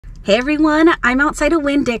Hey everyone, I'm outside of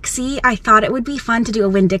Winn Dixie. I thought it would be fun to do a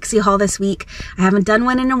Winn Dixie haul this week. I haven't done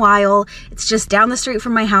one in a while. It's just down the street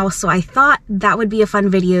from my house, so I thought that would be a fun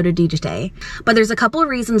video to do today. But there's a couple of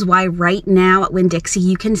reasons why right now at Winn Dixie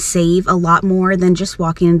you can save a lot more than just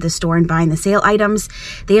walking into the store and buying the sale items.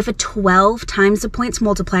 They have a 12 times the points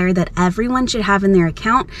multiplier that everyone should have in their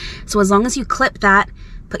account. So as long as you clip that,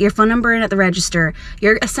 put your phone number in at the register,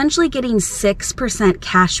 you're essentially getting 6%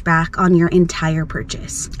 cash back on your entire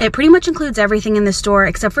purchase. It pretty much includes everything in the store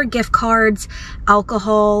except for gift cards,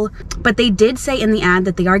 alcohol, but they did say in the ad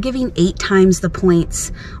that they are giving 8 times the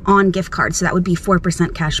points on gift cards, so that would be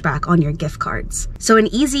 4% cash back on your gift cards. So an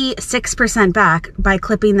easy 6% back by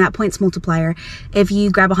clipping that points multiplier. If you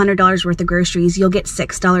grab $100 worth of groceries, you'll get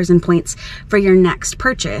 $6 in points for your next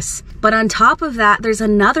purchase. But on top of that, there's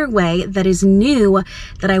another way that is new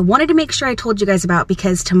that I wanted to make sure I told you guys about,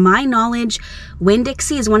 because to my knowledge, Winn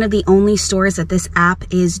Dixie is one of the only stores that this app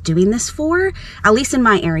is doing this for, at least in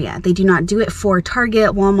my area. They do not do it for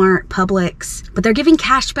Target, Walmart, Publix, but they're giving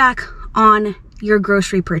cash back on your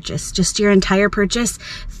grocery purchase, just your entire purchase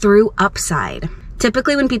through Upside.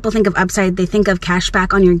 Typically when people think of Upside, they think of cash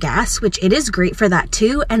back on your gas, which it is great for that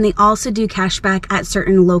too. And they also do cash back at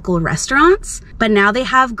certain local restaurants. But now they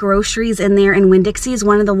have groceries in there, and Winn Dixie is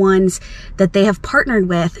one of the ones that they have partnered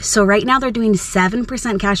with. So right now they're doing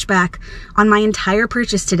 7% cash back on my entire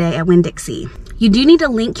purchase today at Winn Dixie. You do need to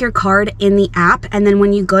link your card in the app, and then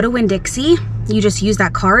when you go to Winn Dixie, you just use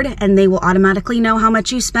that card and they will automatically know how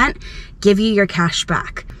much you spent, give you your cash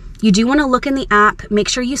back. You do want to look in the app, make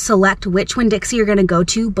sure you select which Winn Dixie you're going to go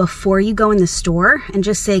to before you go in the store, and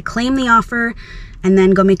just say claim the offer and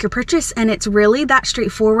then go make your purchase. And it's really that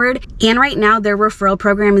straightforward. And right now their referral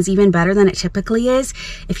program is even better than it typically is.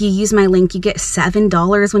 If you use my link, you get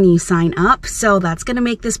 $7 when you sign up. So that's going to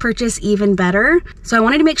make this purchase even better. So I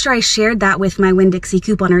wanted to make sure I shared that with my Winn Dixie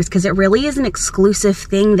couponers, because it really is an exclusive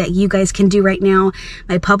thing that you guys can do right now.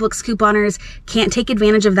 My Publix couponers can't take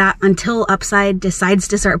advantage of that until Upside decides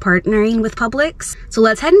to start partnering with Publix. So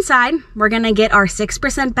let's head inside. We're going to get our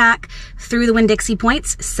 6% back through the Winn Dixie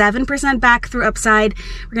points, 7% back through Upside.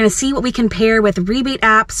 We're going to see what we can pair with rebate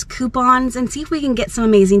apps, coupons, and see if we can get some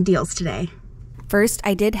amazing deals today. First,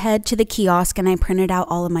 I did head to the kiosk and I printed out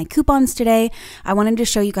all of my coupons today. I wanted to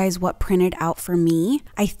show you guys what printed out for me.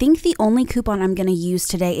 I think the only coupon I'm going to use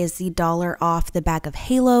today is the $1 off the bag of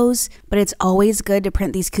Halos, but it's always good to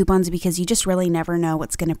print these coupons because you just really never know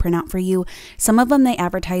what's going to print out for you. Some of them they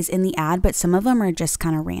advertise in the ad, but some of them are just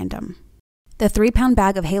kind of random. The 3-pound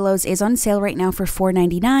bag of Halos is on sale right now for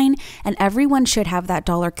 $4.99, and everyone should have that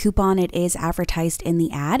 $1 coupon. It is advertised in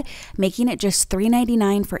the ad, making it just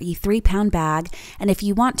 $3.99 for a 3-pound bag. And if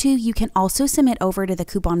you want to, you can also submit over to the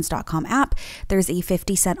coupons.com app. There's a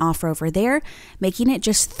 50-cent offer over there, making it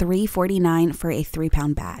just $3.49 for a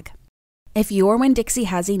 3-pound bag. If your Winn Dixie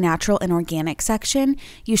has a natural and organic section,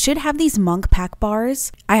 you should have these Monk Pack bars.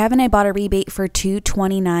 I have an Ibotta rebate for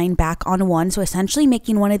 $2.29 back on one, so essentially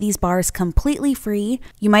making one of these bars completely free.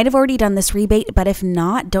 You might have already done this rebate, but if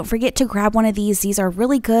not, don't forget to grab one of these. These are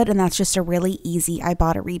really good, and that's just a really easy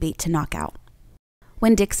Ibotta rebate to knock out.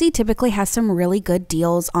 Winn Dixie typically has some really good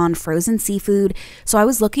deals on frozen seafood, so I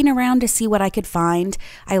was looking around to see what I could find.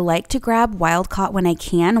 I like to grab wild caught when I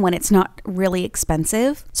can, when it's not really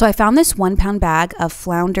expensive. So I found this 1-pound bag of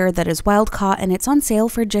flounder that is wild caught, and it's on sale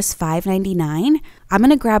for just $5.99. I'm going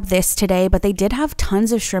to grab this today, but they did have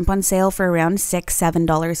tons of shrimp on sale for around $6,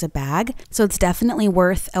 $7 a bag. So it's definitely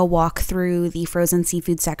worth a walk through the frozen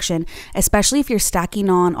seafood section, especially if you're stacking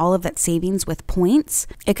on all of that savings with points.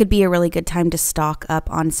 It could be a really good time to stock up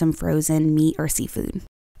on some frozen meat or seafood.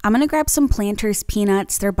 I'm going to grab some Planters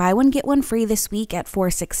peanuts. They're buy one, get one free this week at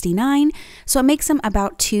 $4.69, so it makes them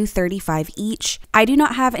about $2.35 each. I do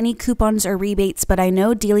not have any coupons or rebates, but I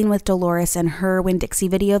know dealing with Dolores and her Winn Dixie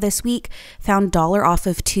video this week found $1 off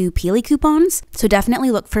of 2 Peely coupons, so definitely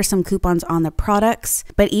look for some coupons on the products.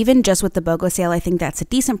 But even just with the BOGO sale, I think that's a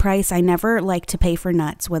decent price. I never like to pay for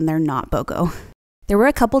nuts when they're not BOGO. There were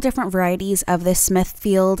a couple different varieties of the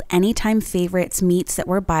Smithfield Anytime Favorites meats that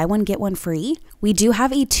were buy one, get one free. We do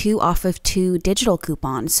have a 2 off of 2 digital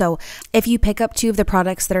coupon. So if you pick up 2 of the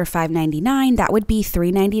products that are $5.99, that would be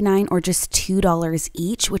 $3.99 or just $2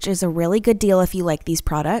 each, which is a really good deal if you like these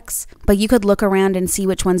products. But you could look around and see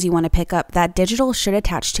which ones you want to pick up. That digital should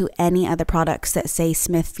attach to any of the products that say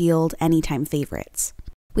Smithfield Anytime Favorites.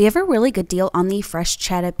 We have a really good deal on the fresh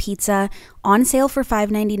cheddar pizza, on sale for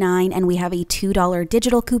 $5.99, and we have a $2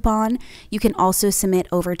 digital coupon. You can also submit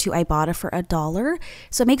over to Ibotta for $1,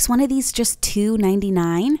 so it makes one of these just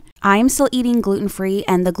 $2.99. I'm still eating gluten-free,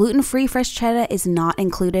 and the gluten-free fresh cheddar is not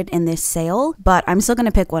included in this sale, but I'm still going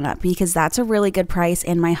to pick one up because that's a really good price,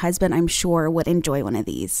 and my husband, I'm sure, would enjoy one of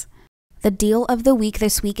these. The deal of the week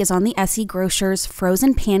this week is on the Essie Grocers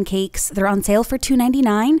frozen pancakes. They're on sale for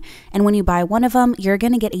 $2.99, and when you buy one of them, you're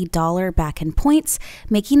going to get $1 back in points,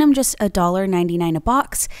 making them just $1.99 a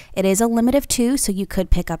box. It is a limit of 2, so you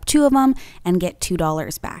could pick up 2 of them and get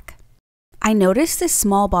 $2 back. I noticed this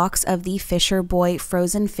small box of the Fisher Boy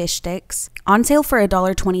frozen fish sticks on sale for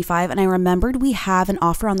 $1.25, and I remembered we have an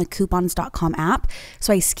offer on the coupons.com app,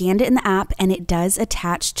 so I scanned it in the app and it does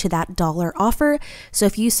attach to that $1 offer. So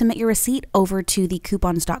if you submit your receipt over to the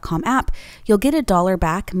coupons.com app, you'll get $1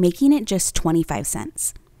 back, making it just 25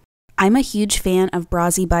 cents. I'm a huge fan of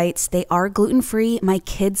Brazzi Bites. They are gluten-free. My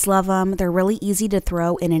kids love them. They're really easy to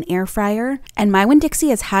throw in an air fryer. And my Winn Dixie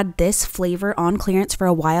has had this flavor on clearance for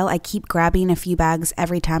a while. I keep grabbing a few bags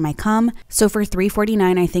every time I come. So for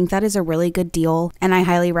 $3.49, I think that is a really good deal, and I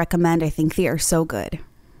highly recommend. I think they are so good.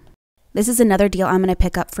 This is another deal I'm going to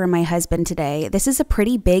pick up for my husband today. This is a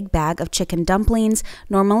pretty big bag of chicken dumplings,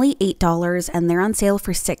 normally $8, and they're on sale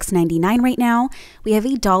for $6.99 right now. We have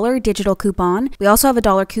a $1 digital coupon. We also have a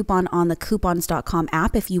 $1 coupon on the coupons.com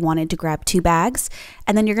app if you wanted to grab 2 bags.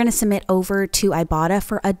 And then you're going to submit over to Ibotta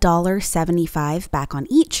for $1.75 back on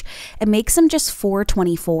each. It makes them just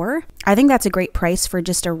 $4.24. I think that's a great price for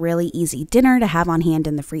just a really easy dinner to have on hand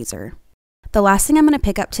in the freezer. The last thing I'm going to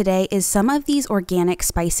pick up today is some of these organic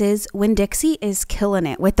spices. Winn Dixie is killing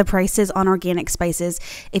it with the prices on organic spices.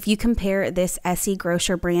 If you compare this Essie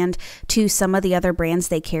Grocer brand to some of the other brands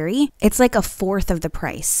they carry, it's like 1/4 of the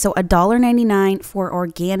price. So $1.99 for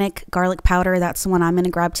organic garlic powder. That's the one I'm going to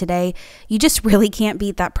grab today. You just really can't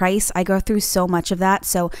beat that price. I go through so much of that,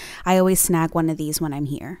 so I always snag one of these when I'm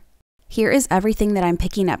here. Here is everything that I'm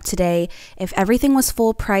picking up today. If everything was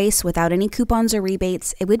full price without any coupons or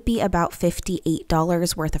rebates, it would be about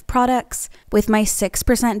 $58 worth of products. With my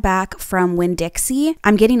 6% back from Winn Dixie,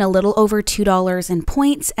 I'm getting a little over $2 in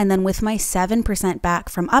points, and then with my 7% back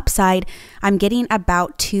from Upside, I'm getting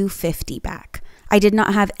about $2.50 back. I did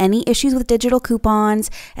not have any issues with digital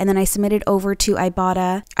coupons, and then I submitted over to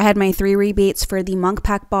Ibotta. I had my 3 rebates for the Monk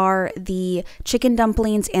Pack bar, the chicken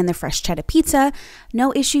dumplings, and the fresh cheddar pizza.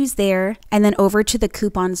 No issues there. And then over to the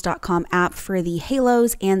coupons.com app for the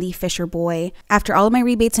Halos and the Fisher Boy. After all of my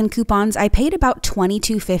rebates and coupons, I paid about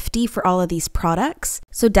 $22.50 for all of these products.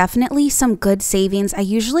 So definitely some good savings. I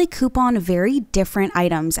usually coupon very different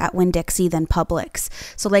items at Winn Dixie than Publix.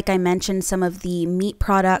 So like I mentioned, some of the meat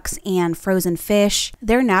products and frozen fish.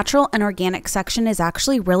 Their natural and organic section is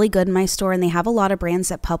actually really good in my store, and they have a lot of brands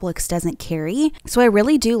that Publix doesn't carry. So I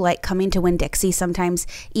really do like coming to Winn Dixie sometimes,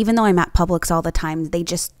 even though I'm at Publix all the time. They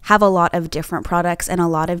just have a lot of different products and a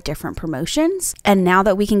lot of different promotions. And now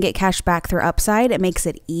that we can get cash back through Upside, it makes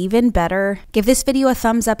it even better. Give this video a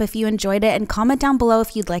thumbs up if you enjoyed it, and comment down below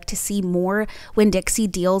if you'd like to see more Winn Dixie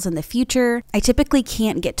deals in the future. I typically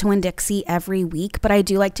can't get to Winn Dixie every week, but I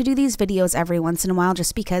do like to do these videos every once in a while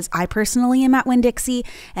just because I personally am at Winn Dixie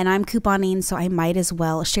and I'm couponing, so I might as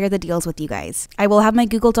well share the deals with you guys. I will have my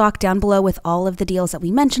Google Doc down below with all of the deals that we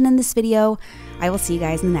mentioned in this video. I will see you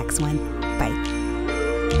guys in the next one. Bye.